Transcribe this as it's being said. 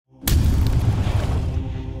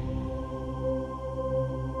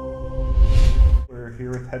here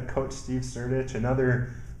with head coach Steve Surdich.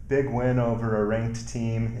 Another big win over a ranked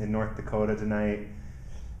team in North Dakota tonight.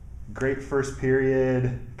 Great first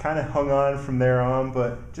period, kind of hung on from there on,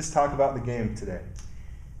 but just talk about the game today.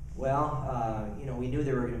 Well, we knew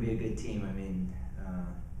they were going to be a good team. I mean,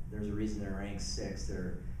 there's a reason they're ranked 6th.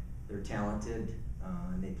 They're talented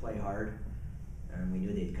and they play hard, and we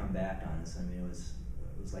knew they'd come back on us. I mean, it was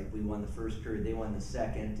like we won the first period, they won the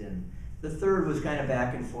second, and the third was kind of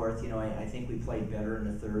back and forth. I think we played better in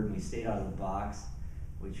the third, and we stayed out of the box,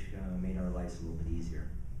 which made our lives a little bit easier.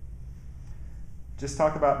 Just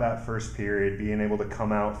talk about that first period, being able to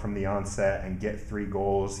come out from the onset and get 3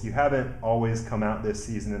 goals. You haven't always come out this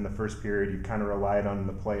season in the first period. You kind of relied on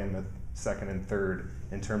the play in the second and third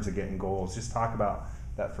in terms of getting goals. Just talk about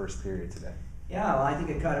that first period today. Yeah, well, I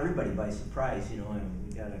think it caught everybody by surprise, and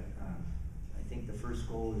we got I think the first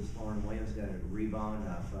goal was Lauren Williams got a rebound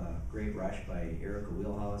off a great rush by Erica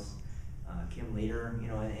Wheelhouse. Kim Leader,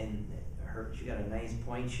 and she got a nice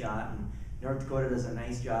point shot, and North Dakota does a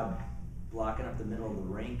nice job blocking up the middle of the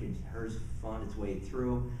rink, and hers found its way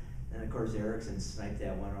through. And of course, Erickson sniped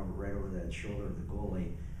that one right over that shoulder of the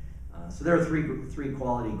goalie. So there were three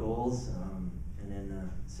quality goals, and then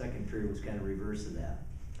the second period was kind of reverse of that.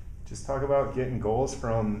 Just talk about getting goals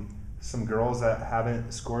from some girls that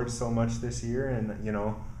haven't scored so much this year,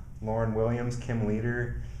 and Lauren Williams, Kim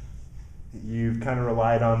Leader. You've kind of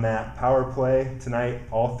relied on that power play tonight.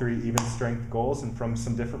 All 3 even strength goals, and from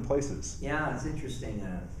some different places. Yeah, it's interesting.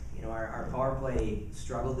 Our power play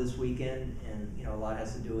struggled this weekend, and a lot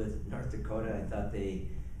has to do with North Dakota. I thought they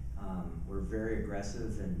were very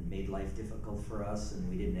aggressive and made life difficult for us, and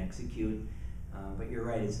we didn't execute. But you're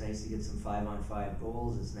right, it's nice to get some 5-on-5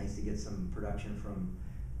 goals. It's nice to get some production from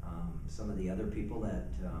some of the other people that,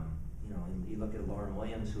 you look at Lauren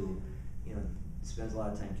Williams, who, spends a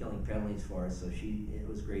lot of time killing penalties for us, so it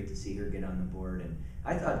was great to see her get on the board. And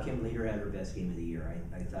I thought Kim Leader had her best game of the year.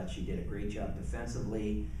 I thought she did a great job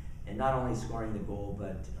defensively, and not only scoring the goal,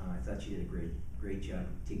 but I thought she did a great job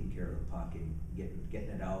taking care of the puck and getting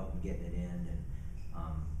it out and getting it in. And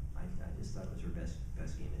I just thought it was her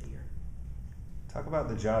best game of the year. Talk about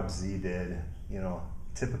the job Z did.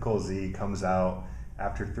 Typical Z comes out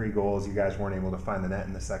after 3 goals. You guys weren't able to find the net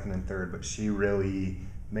in the second and third, but she really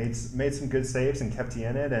made some good saves and kept you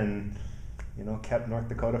in it, and kept North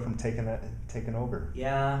Dakota from taking over.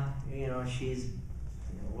 Yeah, she's.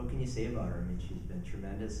 What can you say about her? I mean, she's been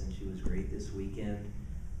tremendous, and she was great this weekend.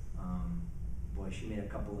 Boy, she made a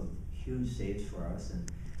couple of huge saves for us, and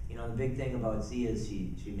the big thing about Z is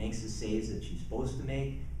she makes the saves that she's supposed to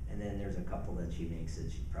make, and then there's a couple that she makes that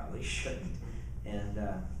she probably shouldn't. And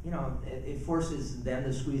it forces them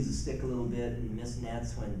to squeeze the stick a little bit and miss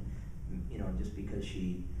nets when, just because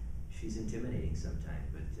she's intimidating sometimes.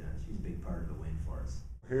 But she's a big part of the win for us.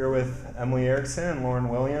 Here with Emily Erickson and Lauren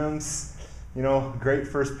Williams. Great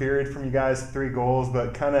first period from you guys, 3 goals,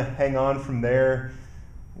 but kind of hang on from there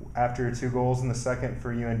after 2 goals in the second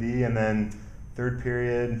for UND, and then third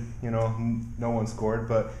period, no one scored.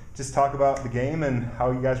 But just talk about the game and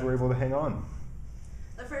how you guys were able to hang on.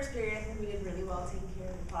 The first period, I think we did really well taking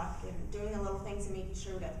care of the puck and doing the little things and making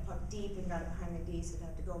sure we got the puck deep and got it behind the D so we'd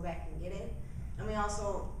have to go back and get it. And we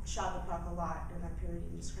also shot the puck a lot during that period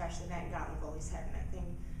and just crashed the net and got in the goalie's head. And I think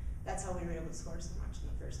that's how we were able to score so much in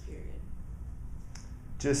the first period.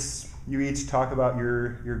 Just, you each talk about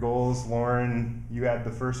your goals. Lauren, you had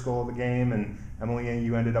the first goal of the game, and Emily,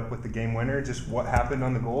 you ended up with the game winner. Just what happened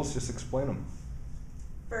on the goals? Just explain them.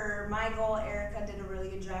 For my goal, Erica did a really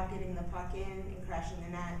good job getting the puck in and crashing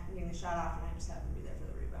the net and getting the shot off, and I just happened to be there for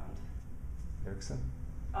the rebound. Erickson?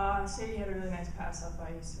 Sadie had a really nice pass up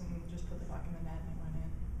ice and just put the puck in the net and it went in.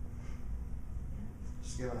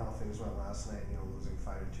 Just given how things went last night, losing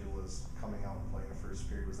 5-2, was coming out and playing the first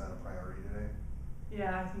period, was that a priority today?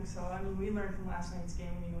 Yeah, I think so. I mean, we learned from last night's game.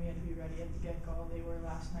 We had to be ready at the get-go. They were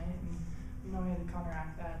last night, and we had to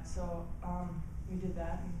counteract that. So we did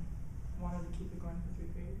that and wanted to keep it going for 3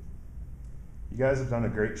 periods. You guys have done a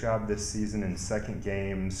great job this season in second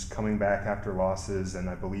games, coming back after losses, and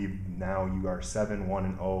I believe now you are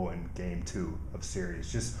 7-1-0 in game 2 of series.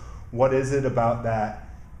 Just what is it about that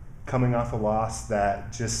coming off a loss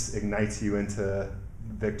that just ignites you into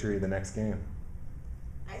victory the next game?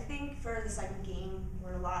 I think for the second game,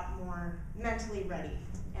 we're a lot more mentally ready,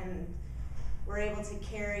 and we're able to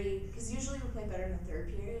carry, because usually we play better in the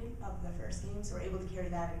third period of the first game, so we're able to carry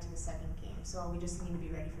that into the second game. So we just need to be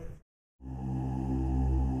ready for the